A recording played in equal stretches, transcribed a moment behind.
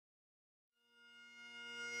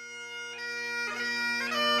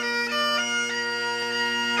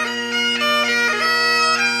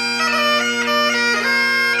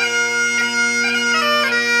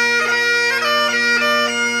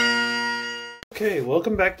Okay,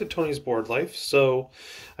 welcome back to Tony's Board Life. So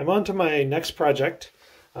I'm on to my next project.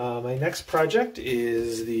 My next project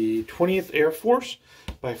is the 20th Air Force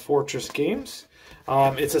by Fortress Games.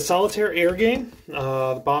 It's a solitaire air game,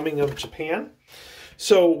 the bombing of Japan.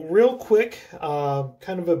 So real quick,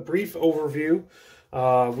 kind of a brief overview.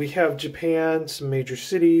 We have Japan, some major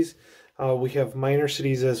cities. We have minor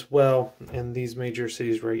cities as well, and these major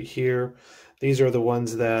cities right here. These are the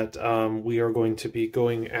ones that we are going to be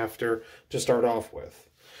going after to start off with.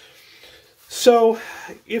 So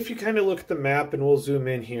if you kind of look at the map, and we'll zoom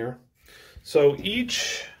in here. So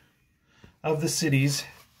each of the cities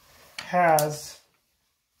has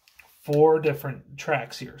 4 different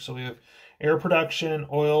tracks here. So we have air production,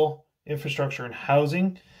 oil, infrastructure, and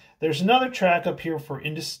housing. There's another track up here for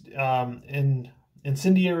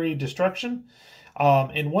incendiary destruction.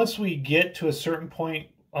 And once we get to a certain point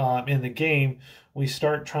in the game, we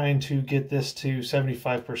start trying to get this to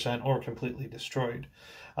 75% or completely destroyed.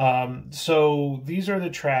 So these are the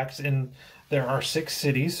tracks, and there are 6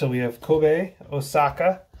 cities. So we have Kobe,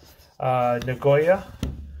 Osaka, Nagoya,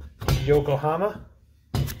 Yokohama,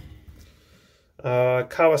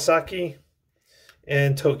 Kawasaki,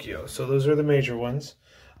 and Tokyo. So those are the major ones.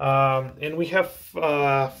 And we have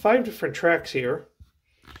 5 different tracks here.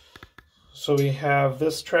 So we have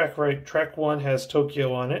this track, right? Track 1 has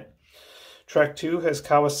Tokyo on it. Track 2 has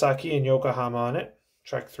Kawasaki and Yokohama on it.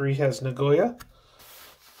 Track 3 has Nagoya.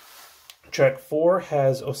 Track 4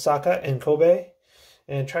 has Osaka and Kobe.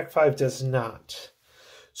 And track 5 does not.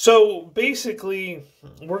 So basically,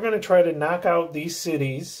 we're going to try to knock out these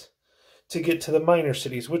cities to get to the minor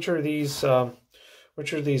cities, which are these other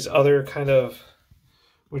kind of,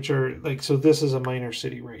 which are like, so this is a minor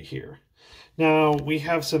city right here. Now, we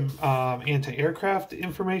have some anti-aircraft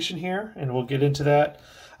information here, and we'll get into that.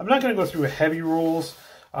 I'm not going to go through heavy rules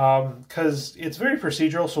because it's very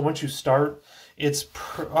procedural. So once you start, it's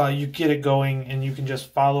you get it going, and you can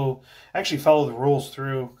just follow the rules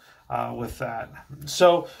through with that.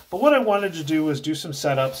 So, but what I wanted to do was do some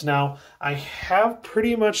setups. Now, I have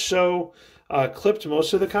pretty much clipped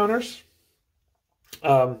most of the counters,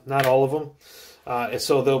 not all of them.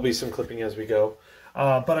 So there'll be some clipping as we go.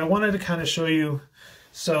 But I wanted to kind of show you,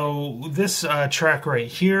 so this track right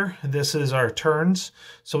here, this is our turns.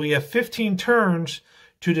 So we have 15 turns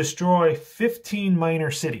to destroy 15 minor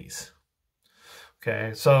cities.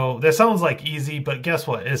 Okay, so that sounds like easy, but guess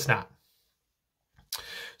what? It's not.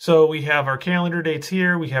 So we have our calendar dates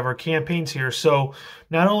here, we have our campaigns here. So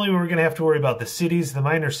not only are we going to have to worry about the cities, the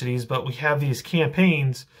minor cities, but we have these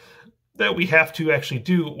campaigns that we have to actually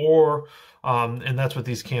do, or and that's what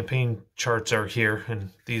these campaign charts are here, and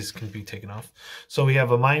these can be taken off. So we have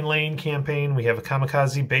a mine lane campaign, we have a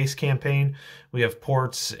kamikaze base campaign, we have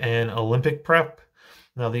ports and Olympic prep.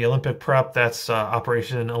 Now the Olympic prep, that's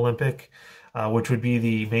Operation Olympic, which would be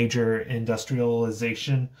the major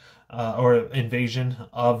industrialization or invasion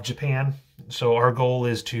of Japan. So our goal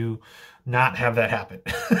is to not have that happen.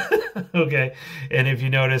 Okay, and if you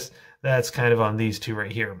notice, that's kind of on these 2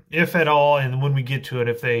 right here. If at all, and when we get to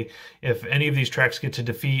it, if any of these tracks get to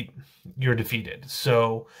defeat, you're defeated.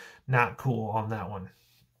 So not cool on that one.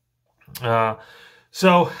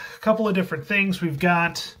 So a couple of different things. We've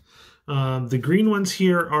got the green ones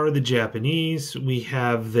here are the Japanese. We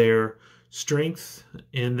have their strength,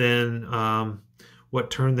 and then what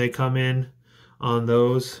turn they come in on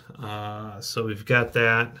those. So we've got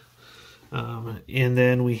that. And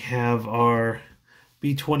then we have our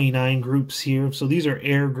B-29 groups here. So these are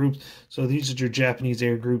air groups. So these are your Japanese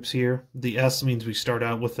air groups here. The S means we start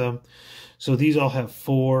out with them. So these all have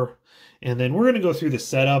 4. And then we're going to go through the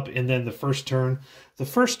setup, and then the first turn. The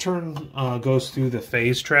first turn goes through the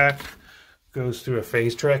phase track. Goes through a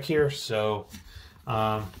phase track here. So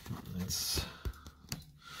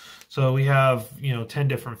so we have, 10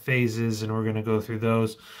 different phases, and we're going to go through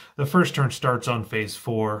those. The first turn starts on phase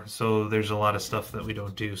 4, so there's a lot of stuff that we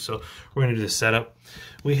don't do. So we're going to do the setup.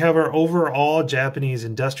 We have our overall Japanese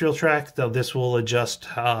industrial track. Though this will adjust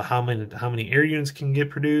how many air units can get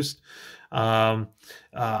produced, how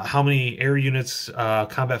many air units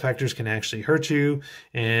combat factors can actually hurt you,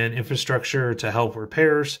 and infrastructure to help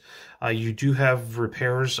repairs. You do have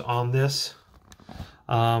repairs on this.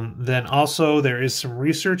 Then also there is some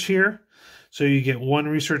research here. So you get 1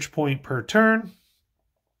 research point per turn.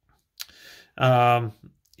 As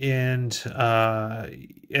you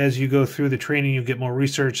go through the training, you get more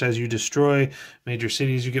research. As you destroy major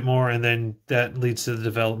cities, you get more, and then that leads to the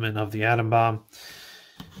development of the atom bomb,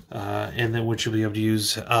 and then which you'll be able to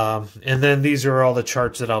use. And then these are all the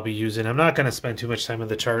charts that I'll be using. I'm not going to spend too much time on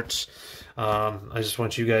the charts. I just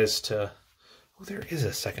want you guys to... Oh, there is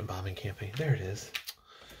a second bombing campaign. There it is.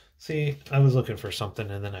 See, I was looking for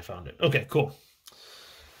something and then I found it. Okay, cool.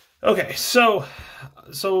 Okay, so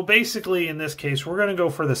basically in this case, we're going to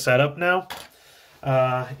go for the setup now.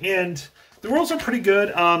 And the rules are pretty good.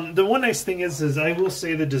 The one nice thing is I will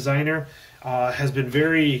say the designer has been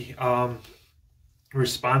very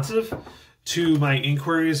responsive to my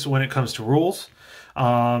inquiries when it comes to rules.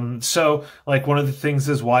 So like one of the things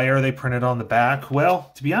is, why are they printed on the back?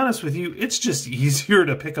 Well, to be honest with you, it's just easier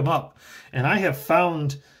to pick them up. And I have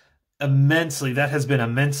found that has been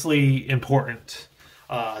immensely important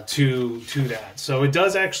to that. So it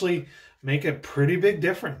does actually make a pretty big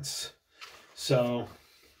difference. So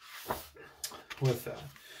with that.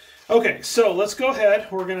 Okay, so let's go ahead.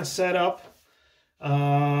 We're going to set up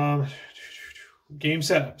game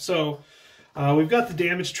setup. So we've got the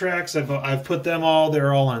damage tracks. I've put them all.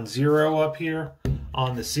 They're all on 0 up here.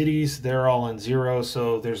 On the cities, they're all on 0,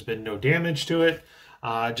 so there's been no damage to it.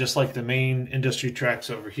 Just like the main industry tracks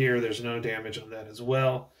over here, there's no damage on that as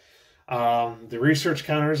well. The research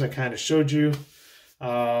counters I kind of showed you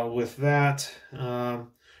with that.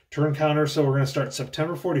 Turn counter, so we're going to start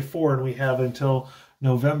September 44, and we have until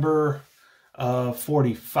November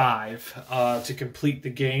 45 to complete the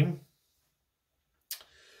game.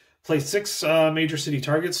 Place 6 major city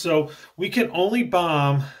targets, so we can only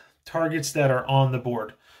bomb targets that are on the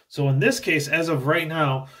board. So in this case, as of right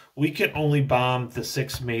now, we can only bomb the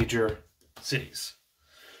 6 major cities.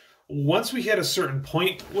 Once we hit a certain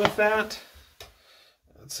point with that,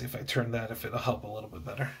 let's see if I turn that, if it'll help a little bit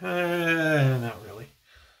better. Not really.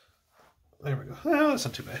 There we go. Well, that's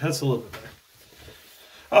not too bad. That's a little bit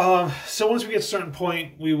better. So once we get a certain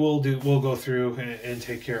point, we'll go through and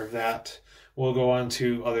take care of that. We'll go on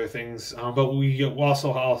to other things, but we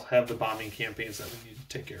also have the bombing campaigns that we need to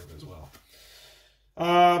take care of as well.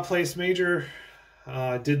 Place major,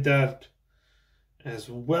 did that as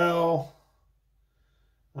well.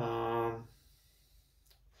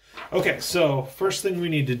 Okay, so first thing we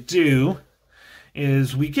need to do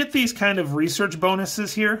is we get these kind of research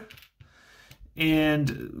bonuses here,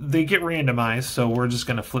 and they get randomized, so we're just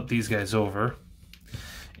going to flip these guys over,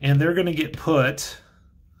 and they're going to get put,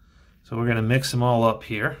 so we're going to mix them all up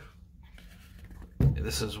here.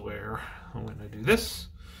 This is where I'm going to do this.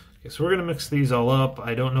 Okay, so we're going to mix these all up.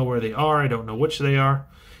 I don't know where they are. I don't know which they are.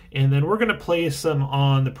 And then we're going to place them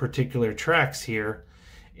on the particular tracks here.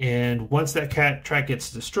 And once that track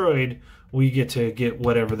gets destroyed, we get to get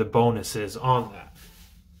whatever the bonus is on that.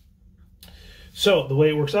 So the way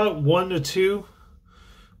it works out, 1 to 2.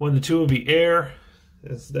 1 to 2 will be air.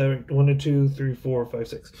 That's 1 to 2, 3, 4, 5,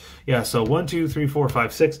 6. Yeah, so 1, 2, 3, 4,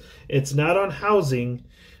 5, 6. It's not on housing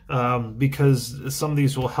because some of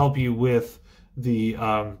these will help you with the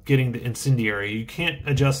getting the incendiary. You can't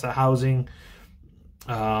adjust the housing.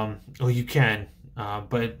 Well, you can,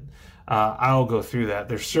 but I'll go through that.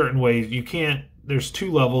 There's certain ways you can't. There's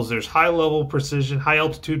 2 levels. There's high level precision, high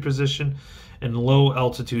altitude precision, and low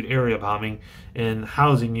altitude area bombing. In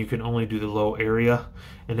housing, you can only do the low area.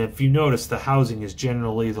 And if you notice, the housing is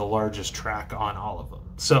generally the largest track on all of them.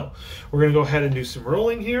 So we're going to go ahead and do some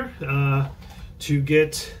rolling here to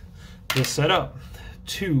get this set up.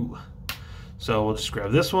 2. So we'll just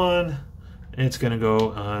grab this one. It's going to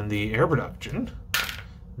go on the air production.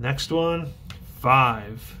 Next one,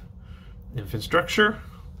 5. Infrastructure.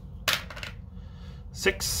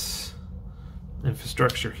 6.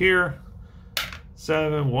 Infrastructure here.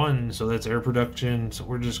 7. 1. So that's air production. So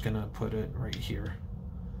we're just going to put it right here.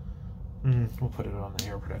 We'll put it on the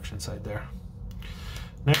air production side there.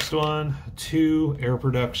 Next one, 2. Air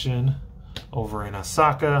production over in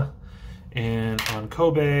Osaka. And on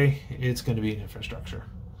Kobe, it's going to be an infrastructure.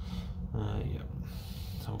 Yep.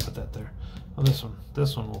 So we'll put that there. Oh,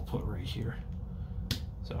 this one we'll put right here.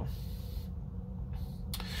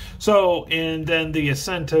 So, and then the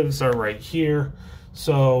incentives are right here.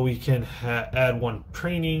 So we can add 1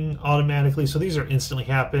 training automatically. So these are instantly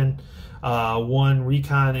happen. 1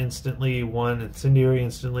 recon instantly, 1 incendiary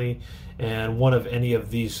instantly, and 1 of any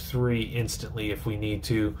of these 3 instantly if we need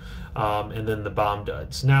to. And then the bomb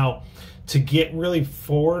duds. Now, to get really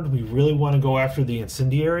forward, we really want to go after the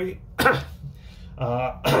incendiary.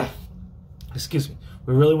 Excuse me.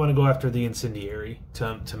 We really want to go after the incendiary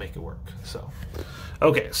to make it work. So,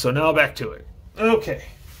 okay, so now back to it. Okay,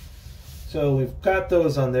 so we've got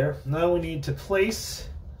those on there. Now we need to place.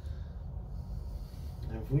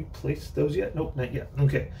 Have we placed those yet? Nope, not yet.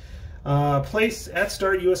 Okay. Place at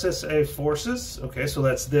start USSA forces. Okay, so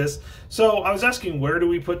that's this. So I was asking where do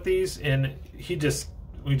we put these, and we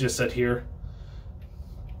just said here.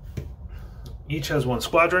 Each has 1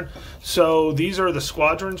 squadron. So these are the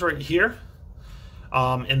squadrons right here.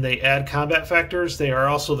 And they add combat factors. They are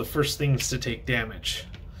also the first things to take damage.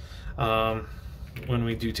 when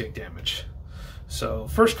we do take damage. So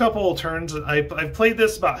first couple of turns, I've played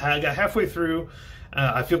this I got halfway through.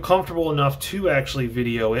 I feel comfortable enough to actually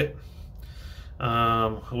video it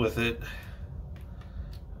with it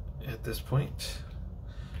at this point.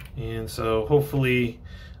 And so hopefully,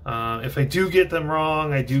 if I do get them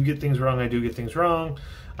wrong, I do get things wrong.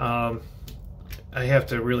 I have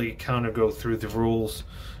to really go through the rules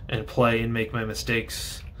and play and make my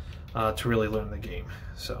mistakes to really learn the game.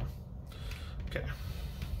 So, okay.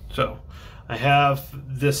 So, I have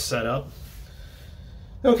this set up.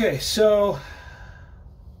 Okay, so...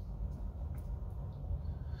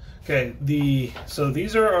 Okay, so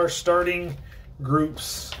these are our starting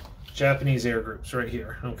groups, Japanese air groups right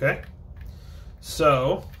here, okay?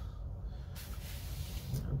 So,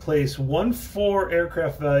 place 1-4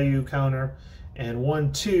 aircraft value counter and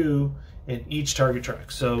 1-2 in each target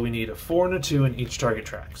track. So we need a 4 and a 2 in each target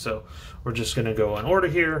track. So we're just going to go in order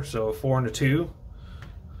here. So 4 and a 2,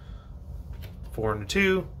 4 and a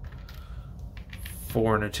 2,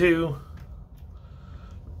 4 and a 2,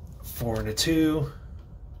 4 and a 2,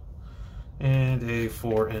 and a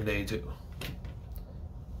 4 and a 2.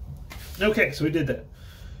 Okay, so we did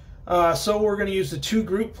that. So we're going to use the 2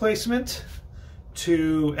 group placement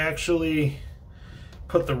to actually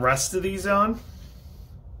put the rest of these on.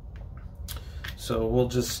 So we'll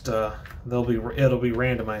just it'll be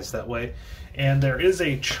randomized that way. And there is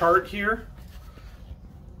a chart here.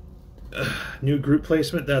 New group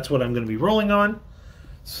placement, that's what I'm going to be rolling on.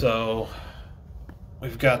 So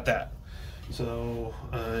we've got that. So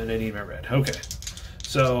and I need my red. Okay.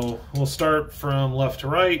 So we'll start from left to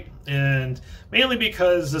right, and mainly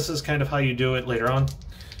because this is kind of how you do it later on.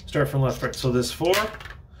 Start from left to right. So this 4.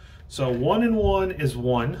 So 1 and 1 is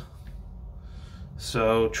 1.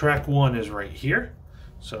 So track 1 is right here.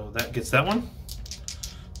 So that gets that one.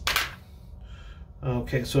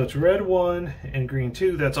 Okay, so it's red 1 and green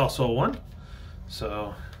 2. That's also a 1.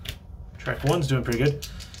 So track 1's doing pretty good.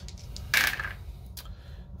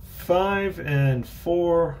 5 and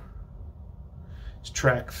 4 is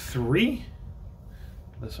track 3.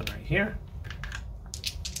 This one right here.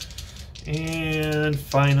 And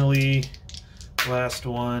finally, last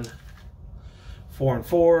one, 4 and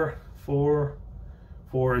 4. 4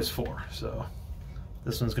 is 4. So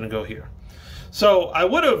this one's going to go here. So I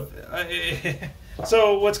would have...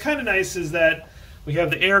 So what's kind of nice is that we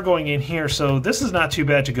have the air going in here, so this is not too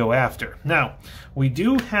bad to go after. Now, we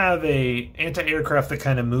do have a anti-aircraft that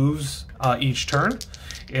kind of moves each turn,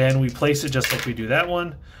 and we place it just like we do that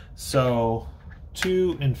one. So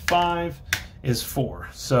 2 and 5 is 4.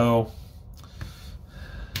 So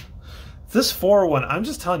this 4 one, I'm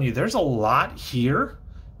just telling you, there's a lot here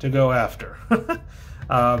to go after.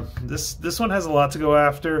 This one has a lot to go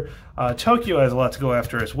after. Tokyo has a lot to go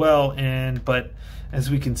after as well, but as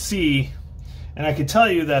we can see, and I can tell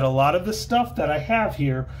you that a lot of the stuff that I have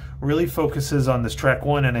here really focuses on this track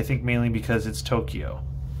 1, and I think mainly because it's Tokyo.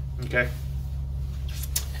 Okay.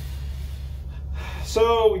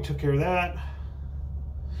 So we took care of that.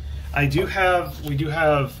 We do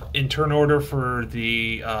have in turn order for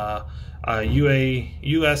the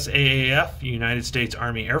USAAF, United States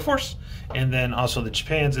Army Air Force, and then also the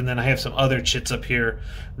Japans, and then I have some other chits up here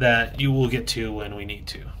that you will get to when we need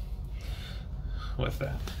to with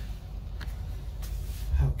that.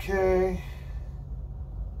 Okay.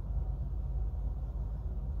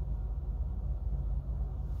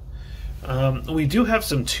 We do have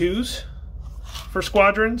some 2s for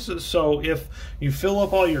squadrons, so if you fill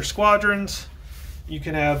up all your squadrons, you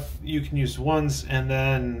can use 1s, and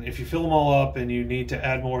then if you fill them all up and you need to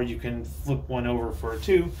add more, you can flip 1 over for a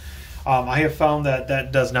 2. I have found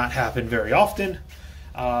that does not happen very often.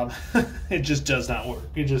 It just does not work.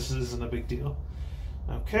 It just isn't a big deal.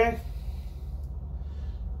 Okay.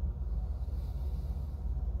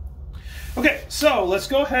 Okay, so let's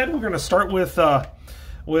go ahead. We're going to start with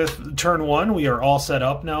turn 1. We are all set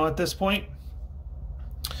up now at this point.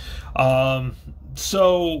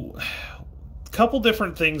 So a couple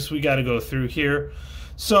different things we got to go through here.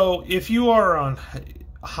 So if you are on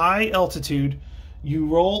high altitude, you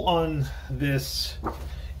roll on this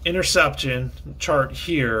interception chart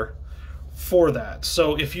here for that.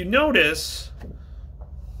 So if you notice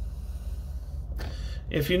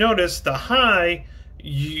the high,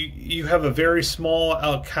 you have a very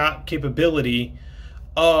small capability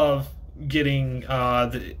of getting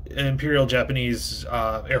the Imperial Japanese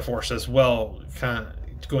Air Force as well, kind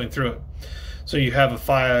of going through it. So you have a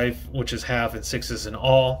 5, which is half, and 6 is an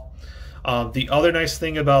all. The other nice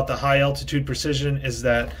thing about the high altitude precision is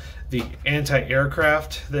that the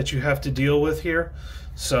anti-aircraft that you have to deal with here.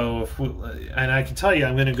 So, and I can tell you,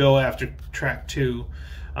 I'm going to go after track 2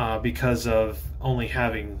 because of only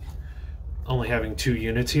having 2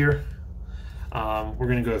 units here. We're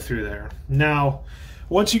going to go through there. Now,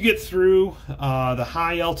 once you get through the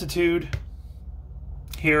high altitude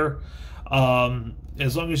here,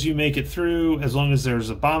 as long as you make it through, as long as there's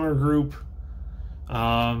a bomber group,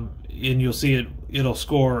 and you'll see it'll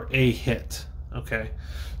score a hit. Okay,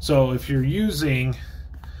 so if you're using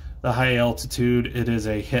the high altitude, it is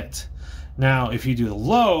a hit. Now, if you do the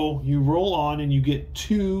low, you roll on and you get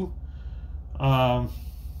two. You'll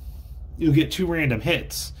get 2 random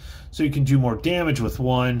hits, so you can do more damage with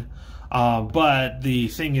one. But the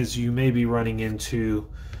thing is, you may be running into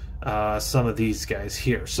some of these guys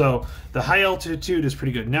here. So the high altitude is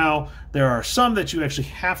pretty good. Now, there are some that you actually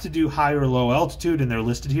have to do high or low altitude, and they're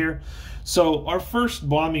listed here. So our first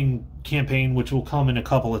bombing campaign, which will come in a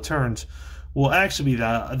couple of turns, will actually be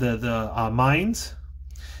the mines,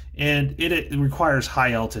 and it requires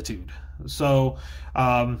high altitude. So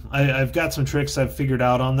I've got some tricks I've figured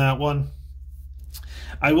out on that one.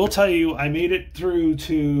 I will tell you, I made it through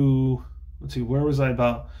to, let's see, where was I,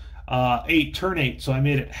 about turn 8. So I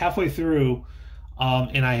made it halfway through,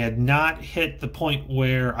 and I had not hit the point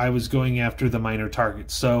where I was going after the minor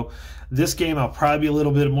targets. So this game I'll probably be a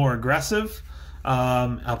little bit more aggressive.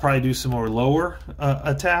 I'll probably do some more lower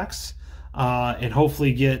attacks, and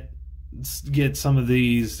hopefully get some of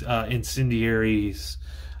these incendiaries,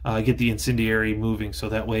 get the incendiary moving, so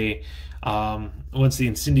that way once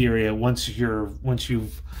you've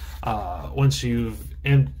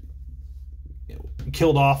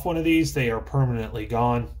killed off one of these, they are permanently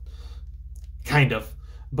gone, kind of,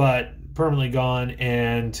 but permanently gone,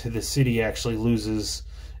 and the city actually loses,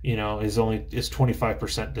 is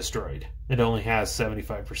 25% destroyed. It only has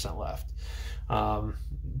 75% left.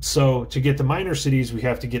 So to get the minor cities, we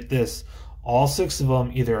have to get all 6 of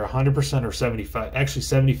them either 100% or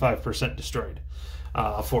 75% destroyed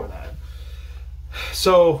for that.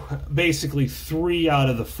 So basically 3 out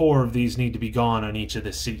of the 4 of these need to be gone on each of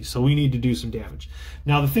the cities. So we need to do some damage.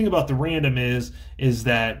 Now the thing about the random is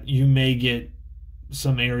that you may get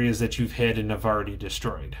some areas that you've hit and have already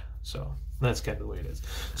destroyed. So that's kind of the way it is.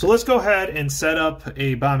 So let's go ahead and set up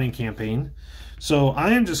a bombing campaign. So I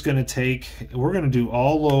am just going to we're going to do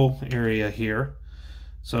all low area here.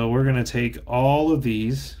 So we're going to take all of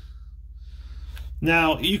these.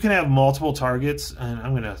 Now you can have multiple targets, and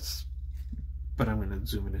I'm going to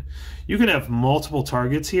zoom in. You can have multiple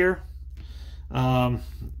targets here, but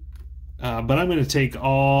I'm going to take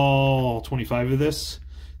all 25 of this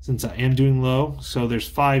since I am doing low. So there's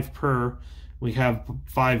 5 per. We have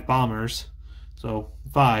 5 bombers, so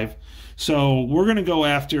 5. So we're going to go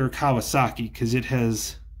after Kawasaki because it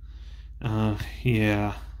has,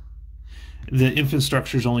 the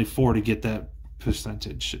infrastructure is only 4 to get that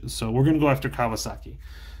percentage. So we're going to go after Kawasaki.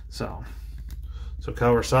 So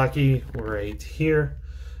Kawasaki, we're right here.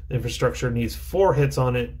 The infrastructure needs 4 hits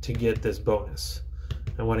on it to get this bonus.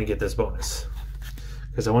 I want to get this bonus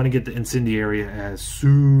because I want to get the incendiary as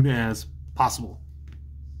soon as possible.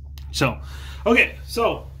 So, okay,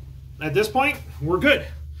 so at this point, we're good.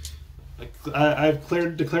 I've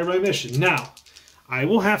declared my mission. Now, I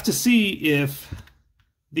will have to see if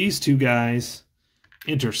these 2 guys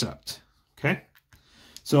intercept. Okay,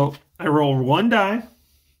 so I roll 1 die.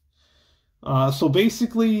 So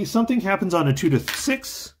basically, something happens on a 2 to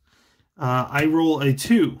 6. I roll a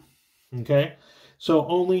 2. Okay, so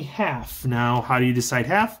only half. Now, how do you decide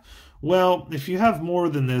half? Well, if you have more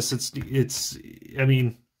than this, I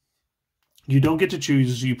mean, you don't get to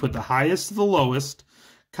choose. You put the highest to the lowest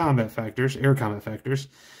combat factors, air combat factors,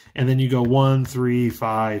 and then you go 1, 3,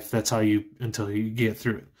 5. That's how until you get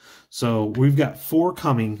through it. So we've got 4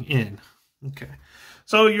 coming in. Okay,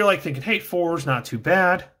 so you're like thinking, hey, 4 is not too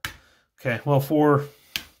bad. Okay, well, 4,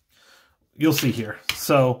 you'll see here.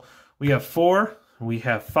 So we have 4, we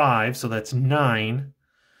have 5, so that's 9.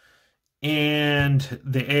 And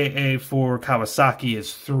the AA for Kawasaki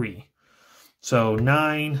is 3. So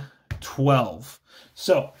 9, 12.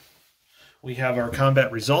 So we have our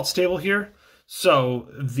combat results table here. So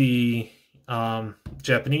the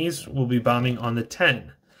Japanese will be bombing on the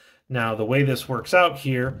 10. Now, the way this works out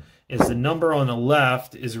here is the number on the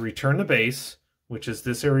left is return to base, which is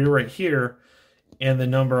this area right here, and the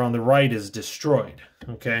number on the right is destroyed.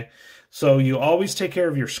 Okay, so you always take care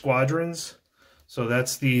of your squadrons. So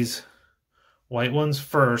that's these white ones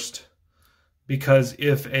first, because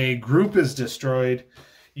if a group is destroyed,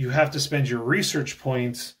 you have to spend your research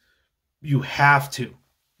points. You have to.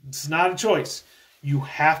 It's not a choice. You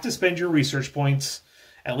have to spend your research points,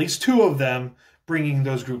 at least 2 of them, bringing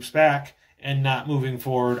those groups back and not moving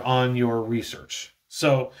forward on your research.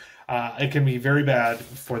 So it can be very bad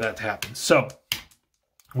for that to happen. So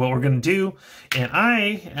what we're going to do, and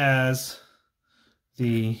I, as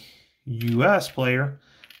the US player,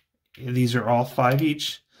 these are all 5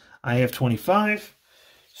 each. I have 25.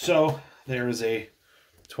 So there is a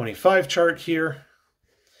 25 chart here.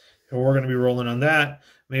 And we're going to be rolling on that.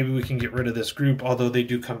 Maybe we can get rid of this group, although they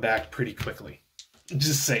do come back pretty quickly.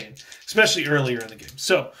 Just saying, especially earlier in the game.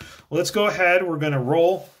 So let's go ahead. We're going to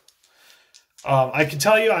roll. I can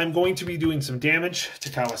tell you I'm going to be doing some damage to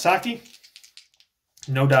Kawasaki.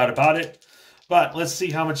 No doubt about it. But let's see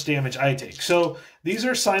how much damage I take. So these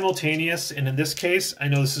are simultaneous. And in this case, I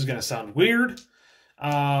know this is going to sound weird.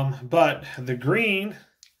 But the green,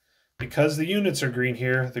 because the units are green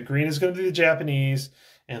here, the green is going to be the Japanese.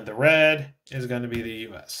 And the red is going to be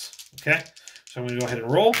the US. Okay. So I'm going to go ahead and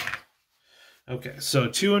roll. Okay, so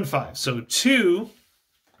 2 and 5. So 2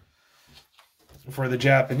 for the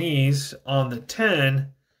Japanese on the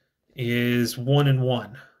 10 is 1 and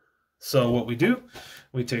 1. So what we do,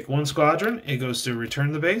 we take one squadron, it goes to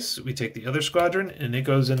return the base. We take the other squadron, and it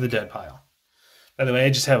goes in the dead pile. By the way, I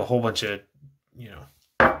just have a whole bunch of,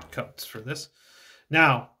 cuts for this.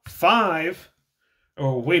 Now, 5,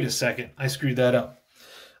 oh, wait a second, I screwed that up.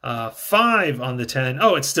 5 on the 10,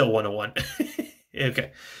 oh, it's still 1 and 1.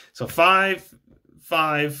 Okay, so 5,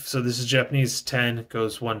 so this is Japanese 10,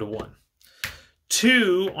 goes 1 to 1.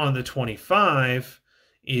 2 on the 25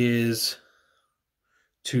 is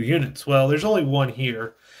 2 units. Well, there's only 1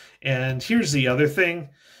 here. And here's the other thing,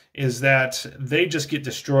 is that they just get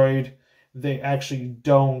destroyed. They actually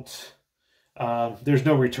don't, there's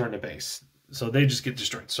no return to base. So they just get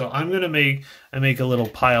destroyed. So I'm going to make a little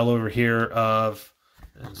pile over here of,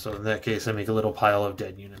 and so in that case, I make a little pile of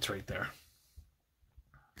dead units right there.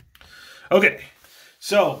 Okay,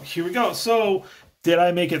 so here we go. So did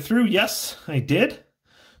I make it through? Yes, I did.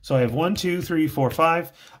 So I have 1, 2, 3, 4,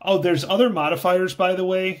 5. Oh, there's other modifiers, by the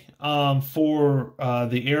way, for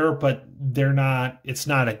the air, but they're not. It's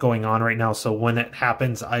not going on right now. So when it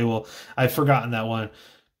happens, I've forgotten that one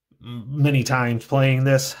many times playing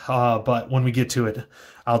this. But when we get to it,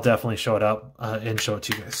 I'll definitely show it up and show it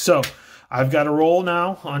to you guys. So I've got a roll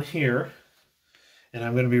now on here, and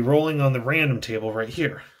I'm going to be rolling on the random table right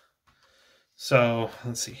here. So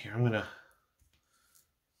let's see here.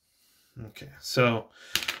 Okay, so,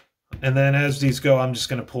 and then as these go, I'm just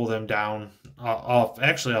going to pull them down off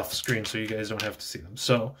the screen so you guys don't have to see them.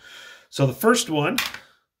 So the first one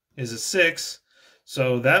is a 6.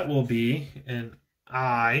 So that will be an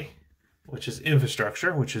I, which is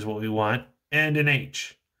infrastructure, which is what we want, and an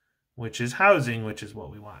H, which is housing, which is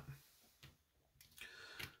what we want.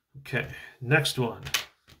 Okay, next one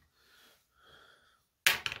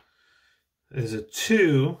is a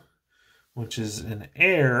 2, which is an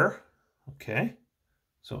air. Okay,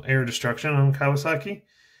 so air destruction on Kawasaki,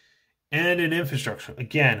 and an infrastructure.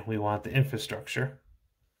 Again, we want the infrastructure.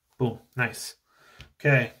 Boom, nice.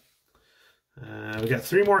 Okay, we got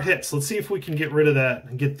 3 more hits. Let's see if we can get rid of that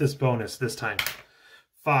and get this bonus this time.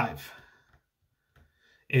 5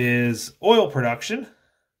 is oil production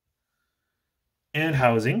and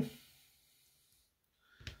housing.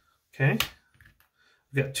 Okay,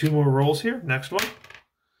 we've got 2 more rolls here. Next one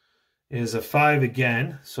is a 5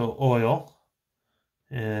 again, so oil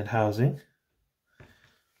and housing.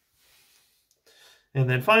 And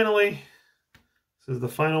then finally, this is the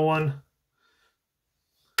final one,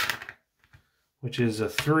 which is a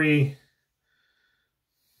 3,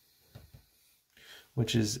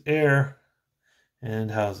 which is air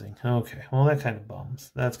and housing. Okay, well that kind of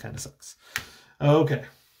bums. That kind of sucks. Okay.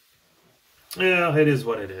 Yeah, it is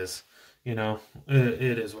what it is. It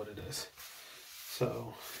is what it is.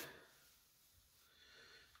 So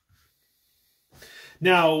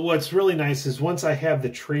now, what's really nice is once I have the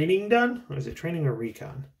training done, or is it training or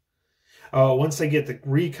recon? Oh, once I get the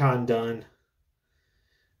recon done,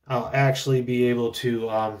 I'll actually be able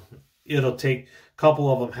to, it'll take, a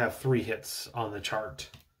couple of them have 3 hits on the chart.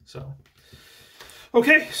 So,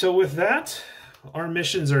 okay, so with that, our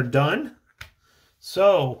missions are done.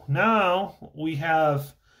 So now we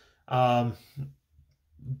have,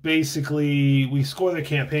 basically, we score the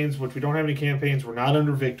campaigns, which we don't have any campaigns. We're not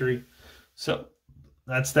under victory. So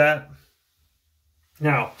that's that.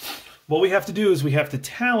 Now, what we have to do is we have to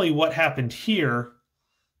tally what happened here.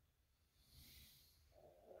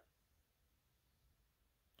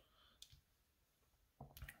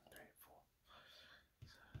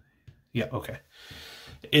 Yeah, okay.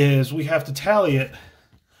 Is we have to tally it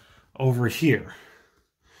over here,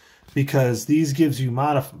 because these give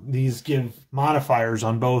modifiers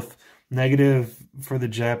on both negative for the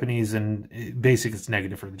Japanese and basic. It's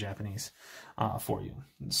negative for the Japanese for you.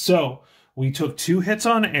 So we took 2 hits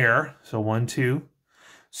on air, so 1, 2.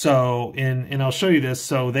 So, and I'll show you this.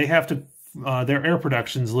 So they have to, their air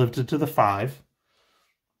production's lifted to the 5.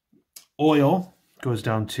 Oil goes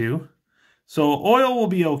down 2. So oil will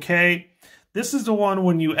be okay. This is the one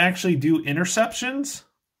when you actually do interceptions,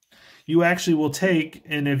 you actually will take,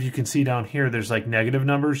 and if you can see down here, there's like negative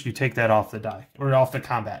numbers. You take that off the die, or off the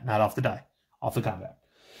combat, not off the die, off the combat.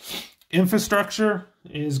 Infrastructure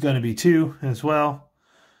is going to be 2 as well.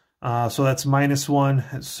 So that's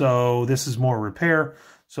 -1. So this is more repair.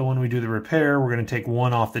 So when we do the repair, we're going to take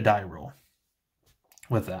 1 off the die roll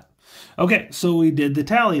with that. Okay, so we did the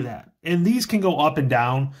tally that. And these can go up and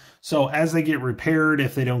down. So as they get repaired,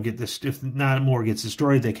 if they don't get this, if not more gets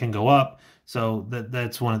destroyed, they can go up. So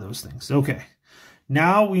that's one of those things. Okay,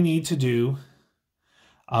 now we need to do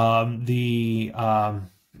the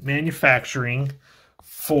manufacturing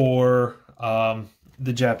for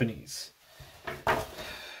the Japanese,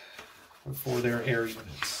 for their air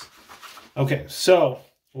units. Okay, so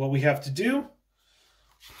what we have to do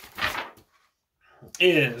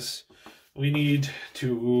is we need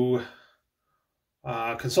to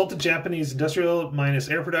consult the Japanese industrial minus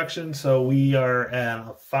air production. So we are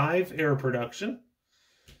at 5 air production.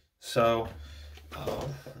 So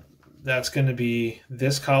that's going to be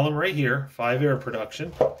this column right here, 5 air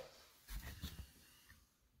production.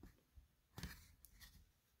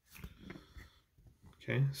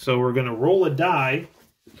 Okay, so we're going to roll a die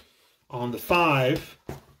on the 5.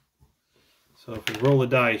 So if we roll a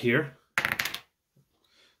die here,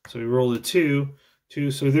 so we roll a 2,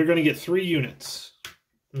 so they're going to get 3 units.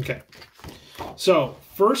 Okay, so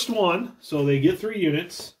first one, so they get 3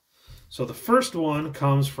 units. So the first one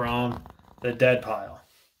comes from the dead pile,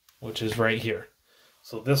 which is right here.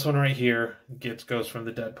 So this one right here goes from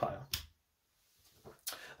the dead pile.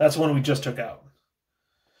 That's one we just took out.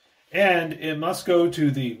 And it must go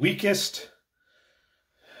to the weakest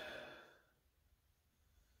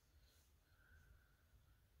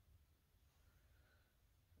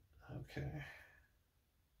okay.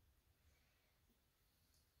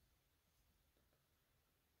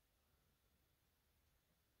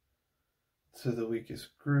 To the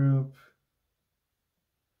weakest group.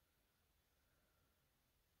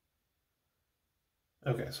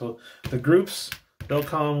 Okay, so the groups, they'll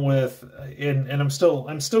come with, and I'm still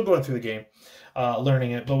going through the game,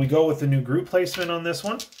 learning it, but we go with the new group placement on this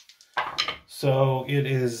one. So it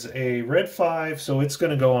is a red 5, so it's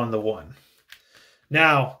going to go on the 1.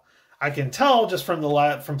 Now, I can tell just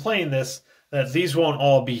from playing this that these won't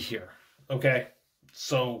all be here. Okay,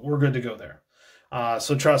 so we're good to go there.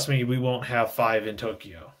 So trust me, we won't have 5 in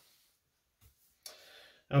Tokyo.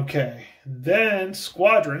 Okay, then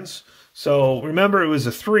squadrons. So remember it was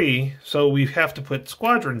a 3, so we have to put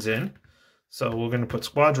squadrons in. So we're going to put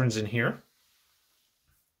squadrons in here.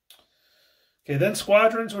 Okay, then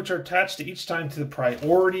squadrons, which are attached to each time to the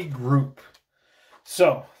priority group.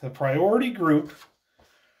 So the priority group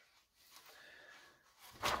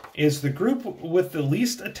is the group with the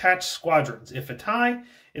least attached squadrons. If a tie,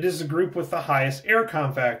 it is the group with the highest air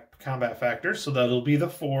combat factor, so that'll be the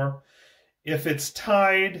 4. If it's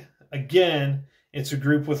tied, again, it's a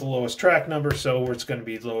group with the lowest track number, so it's going to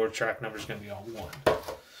be lower track number is going to be on 1.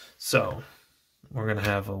 So we're going to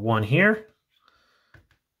have a 1 here,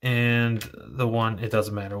 and the 1, it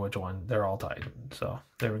doesn't matter which one, they're all tied. So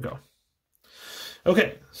there we go.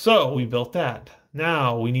 Okay, so we built that.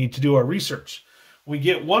 Now we need to do our research. We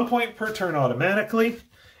get 1 point per turn automatically,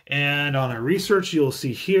 and on our research, you'll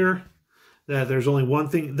see here that there's only one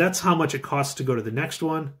thing. That's how much it costs to go to the next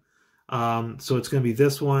one. So it's going to be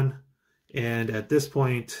this one, and at this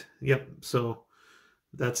point, yep, so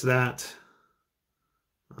that's that.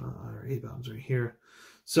 Our A-bombs right here.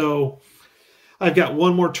 So I've got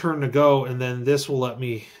 1 more turn to go, and then this will let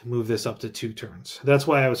me move this up to 2 turns. That's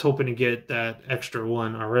why I was hoping to get that extra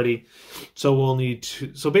 1 already. So we'll need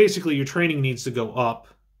to, so basically your training needs to go up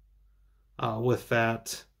with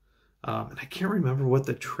that. And I can't remember what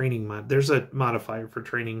the training there's a modifier for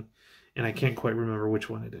training, and I can't quite remember which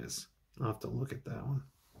one it is. I'll have to look at that one.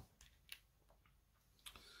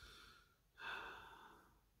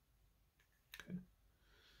 Okay.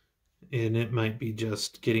 And it might be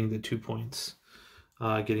just getting the 2 points,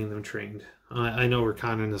 getting them trained. I know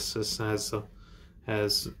Reconnaissance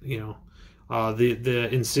has you know, the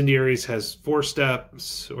Incendiaries has 4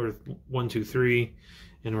 steps, or 1, 2, 3,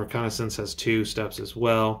 and Reconnaissance has 2 steps as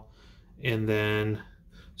well. And then,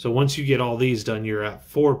 so once you get all these done, you're at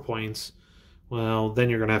 4 points. Well, then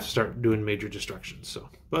you're going to have to start doing major destructions. So,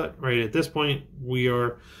 but right at this point, we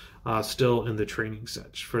are still in the training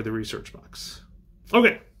set for the research box.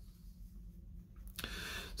 Okay.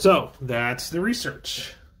 So that's the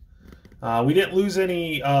research. We didn't lose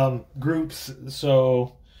any groups,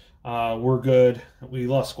 so we're good. We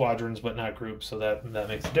lost squadrons, but not groups, so that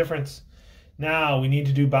makes a difference. Now we need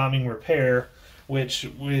to do bombing repair, which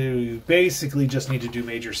we basically just need to do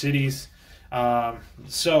major cities.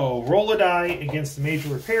 So roll a die against the major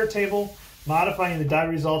repair table, modifying the die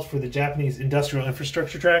results for the Japanese industrial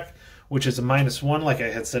infrastructure track, which is a -1 like I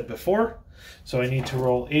had said before. So I need to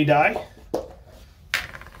roll a die.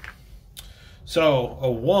 So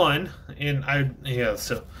a 1, and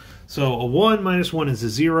so a 1 minus 1 is a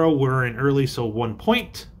 0. We're in early, so 1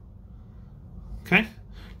 point. Okay.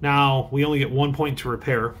 Now we only get 1 point to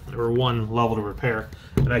repair, or 1 level to repair,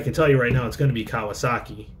 and I can tell you right now it's going to be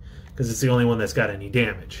Kawasaki because it's the only one that's got any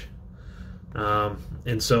damage.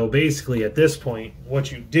 And so basically at this point,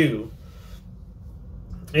 what you do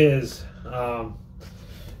is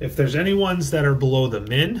if there's any ones that are below the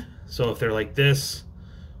min, so if they're like this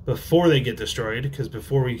before they get destroyed, because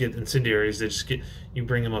before we get incendiaries, they just you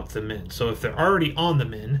bring them up to the min. So if they're already on the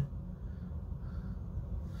min,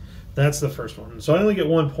 that's the first one. So I only get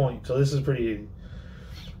 1 point, so this is pretty easy.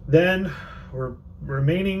 Then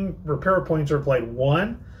remaining repair points are applied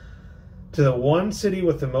 1 to the one city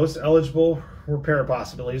with the most eligible repair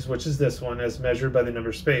possibilities, which is this one, as measured by the number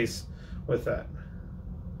of space with that.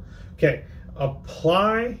 Okay,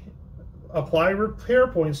 apply repair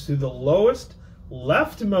points to the lowest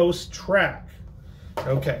leftmost track.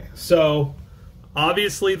 Okay, so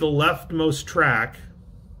obviously the leftmost track,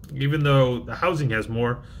 even though the housing has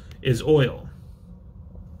more, is oil.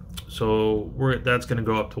 So that's going to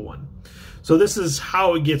go up to 1. So this is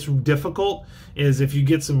how it gets difficult, is if you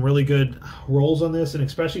get some really good rolls on this, and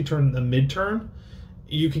especially turn the mid-turn,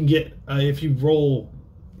 you can get, if you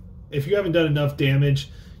haven't done enough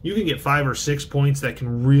damage, you can get 5 or 6 points that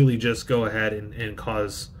can really just go ahead and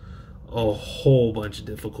cause a whole bunch of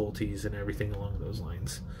difficulties and everything along those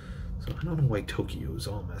lines. So I don't know why Tokyo is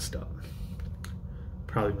all messed up.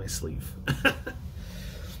 Probably my sleeve.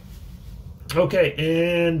 Okay,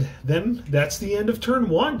 and then that's the end of turn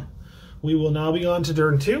 1. We will now be on to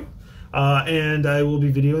turn 2, and I will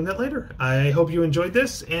be videoing that later. I hope you enjoyed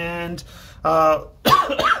this, and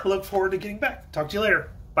look forward to getting back. Talk to you later.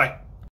 Bye.